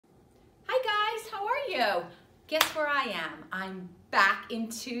you? Guess where I am? I'm back in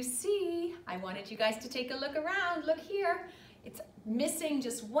 2C. I wanted you guys to take a look around. Look here. It's missing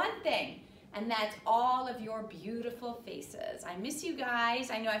just one thing, and that's all of your beautiful faces. I miss you guys.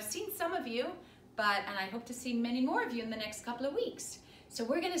 I know I've seen some of you, and I hope to see many more of you in the next couple of weeks. So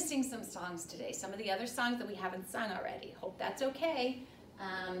we're gonna sing some songs today, some of the other songs that we haven't sung already. Hope that's okay.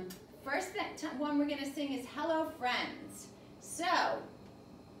 First one we're gonna sing is Hello Friends. So,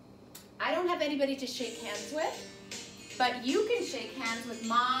 I don't have anybody to shake hands with, but you can shake hands with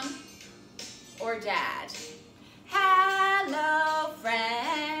mom or dad. Hello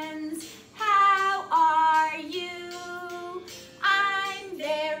friends, how are you? I'm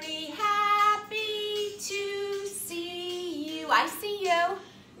very happy to see you. I see you.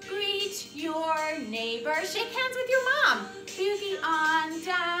 Greet your neighbor. Shake hands with your mom. Boogie on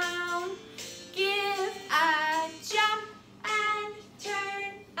down. Give a jump and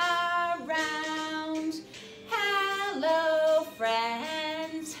turn around. Hello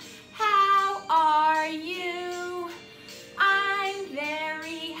friends, how are you? I'm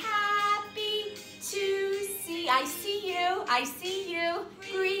very happy to see. I see you. I see you.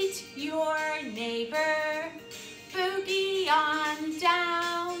 Greet your neighbor. Boogie on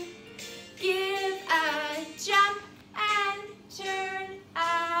down. Give a jump and turn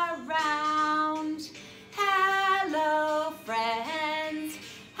around. Hello friends,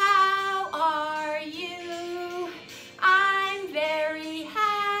 how are you? I'm very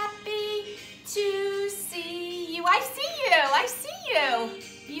happy to see you. I see you. I see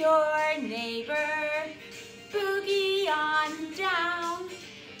you. Your neighbor. Boogie on down.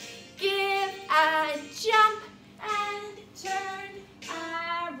 Give a jump and turn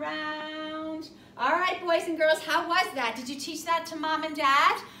around. All right, boys and girls, how was that? Did you teach that to mom and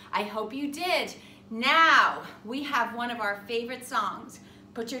dad? I hope you did. Now, we have one of our favorite songs.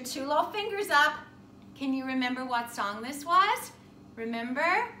 Put your two little fingers up. Can you remember what song this was?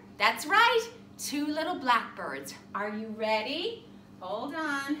 Remember? That's right, Two Little Blackbirds. Are you ready? Hold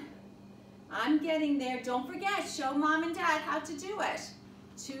on. I'm getting there. Don't forget, show mom and dad how to do it.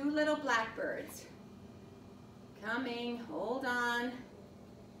 Two Little Blackbirds. Coming, hold on.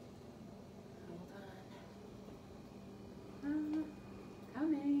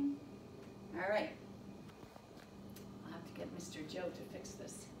 Coming. All right. I'll have to get Mr. Joe to fix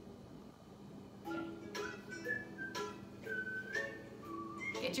this. Okay.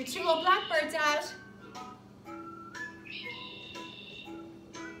 Get your two little blackbirds out.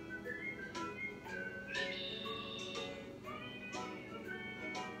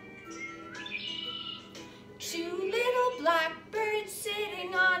 Two little blackbirds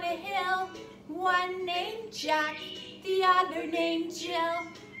sitting on a hill, one named Jack, the other named Jill.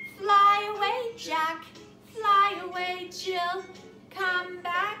 Fly away, Jack, fly away, Jill. Come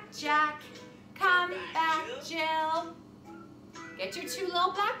back, Jack, come back, Jill. Get your two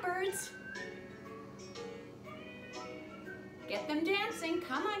little blackbirds. Get them dancing.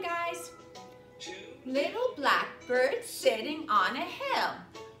 Come on, guys. Little blackbirds sitting on a hill.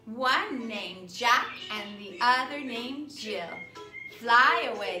 One named Jack and the other named Jill.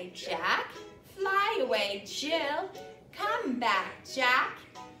 Fly away, Jack. Fly away, Jill. Come back, Jack.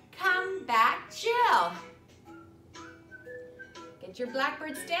 Come back, Jill. Get your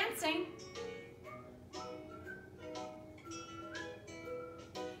blackbirds dancing.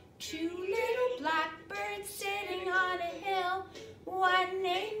 Two little blackbirds sitting on a hill. One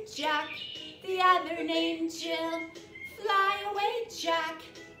named Jack, the other named Jill. Fly away, Jack.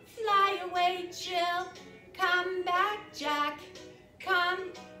 Fly away, Jill. Come back, Jack.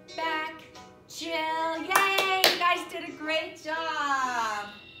 Come back, Jill. Yay! You guys did a great job.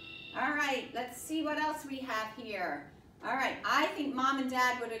 All right, let's see what else we have here. All right, I think mom and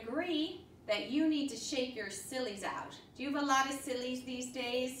dad would agree that you need to shake your sillies out. Do you have a lot of sillies these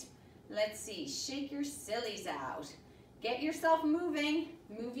days? Let's see, shake your sillies out. Get yourself moving.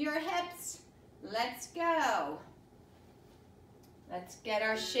 Move your hips. Let's go. Let's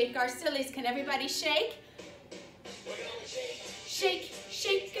shake our sillies. Can everybody shake? Shake,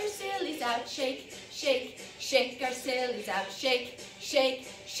 shake your sillies out. Shake, shake, shake our sillies out. Shake, shake,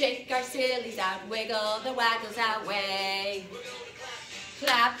 shake our sillies out. Wiggle the waggles out way.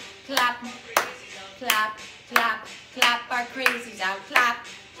 Clap, clap, clap, clap, clap our crazies out. Clap,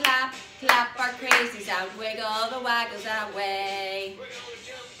 clap, clap our crazies out. Wiggle the waggles out way.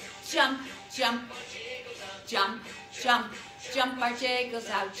 Jump, jump, jump, jump. Jump our jiggles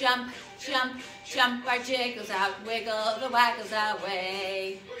out, jump, jump, jump our jiggles out, wiggle the waggles out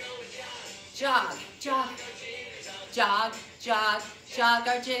way. Jog, jog, jog, jog, jog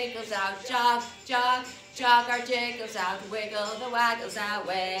our jiggles out, jog, jog, Jog our jiggles out, wiggle the waggles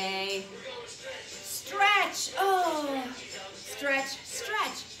away. Stretch, oh, stretch,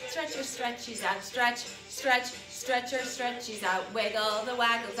 stretch, stretch your stretchies out, stretch, stretch, stretch your stretchies out, wiggle the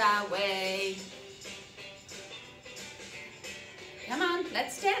waggles away. Come on,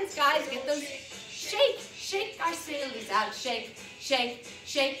 let's dance, guys. Get those, shake, shake our sillies out, shake, shake,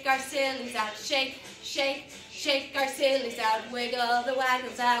 shake our sillies out, shake, shake, shake our sillies out, wiggle the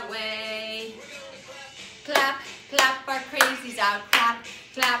waggles away. Clap, clap our crazies out, clap,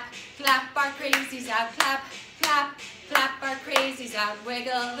 clap, clap our crazies out, clap, clap, clap our crazies out,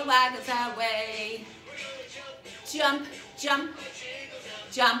 wiggle the waggles away. Jump, jump,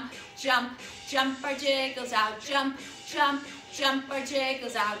 jump, jump, jump our jiggles out, jump, jump, jump our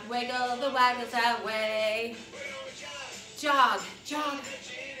jiggles out, wiggle the waggles away. Jog, jog,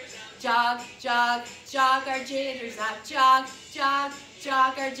 jog, jog, jog our jitters out, jog, jog,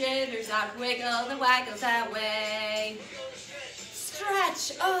 jog our jitters out, wiggle the waggles away.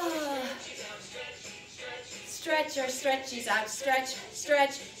 Stretch, oh. Stretch our stretchies out, stretch,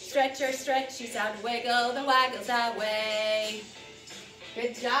 stretch, stretch our stretchies out, wiggle the waggles away.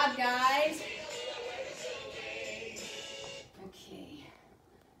 Good job, guys. Okay,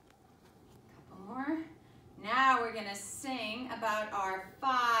 couple more. Now we're gonna sing about our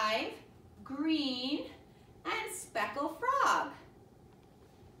 5 green and speckled frog.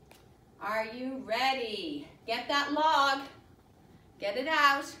 Are you ready? Get that log. Get it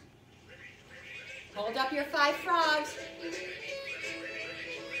out. Hold up your 5 frogs.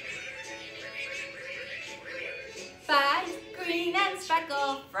 5 green and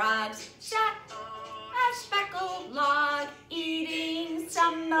speckled frogs sat on a speckled log, eating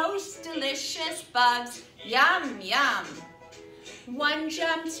some most delicious bugs. Yum, yum. One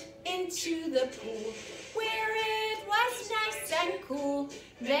jumped into the pool where it was nice and cool.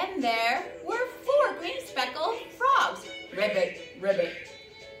 Then there were 4 green speckled frogs. Ribbit, ribbit.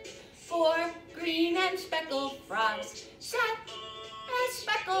 4 green and speckled frogs sat on a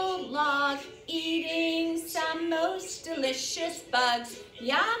speckled log, eating some most delicious bugs.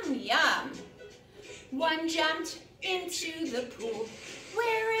 Yum, yum. One jumped into the pool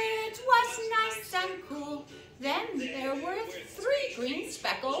where it was nice and cool. Then there were 3 green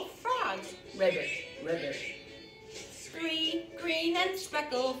speckled frogs. Ribbit, ribbit. 3 green and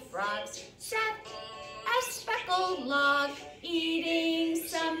speckled frogs sat on a speckled log, eating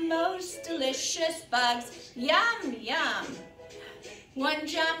some most delicious bugs. Yum, yum. One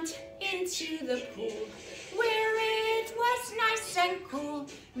jumped into the pool where it was nice and cool.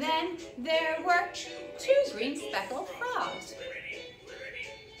 Then there were 2 green speckled frogs.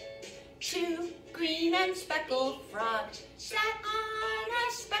 2 green and speckled frogs sat on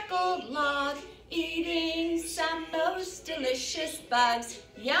a speckled log, eating some most delicious bugs.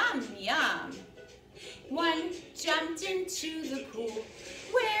 Yum, yum. One jumped into the pool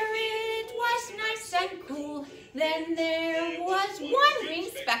where it was nice and cool. Then there was 1 green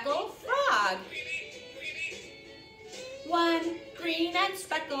speckled frog. 1 green and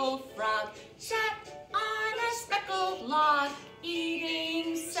speckled frog sat on a speckled log,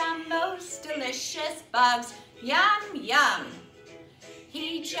 eating some most delicious bugs. Yum, yum.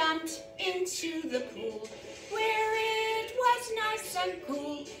 He jumped into the pool where it was nice and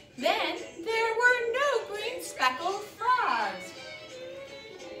cool. Then there were no green speckled frogs.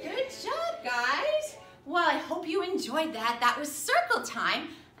 Good job, guys. Well, I hope you enjoyed that. That was circle time.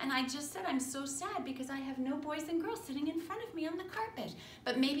 And I just said I'm so sad because I have no boys and girls sitting in front of me on the carpet.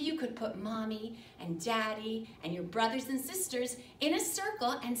 But maybe you could put mommy and daddy and your brothers and sisters in a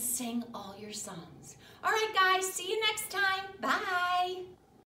circle and sing all your songs. All right, guys, see you next time. Bye.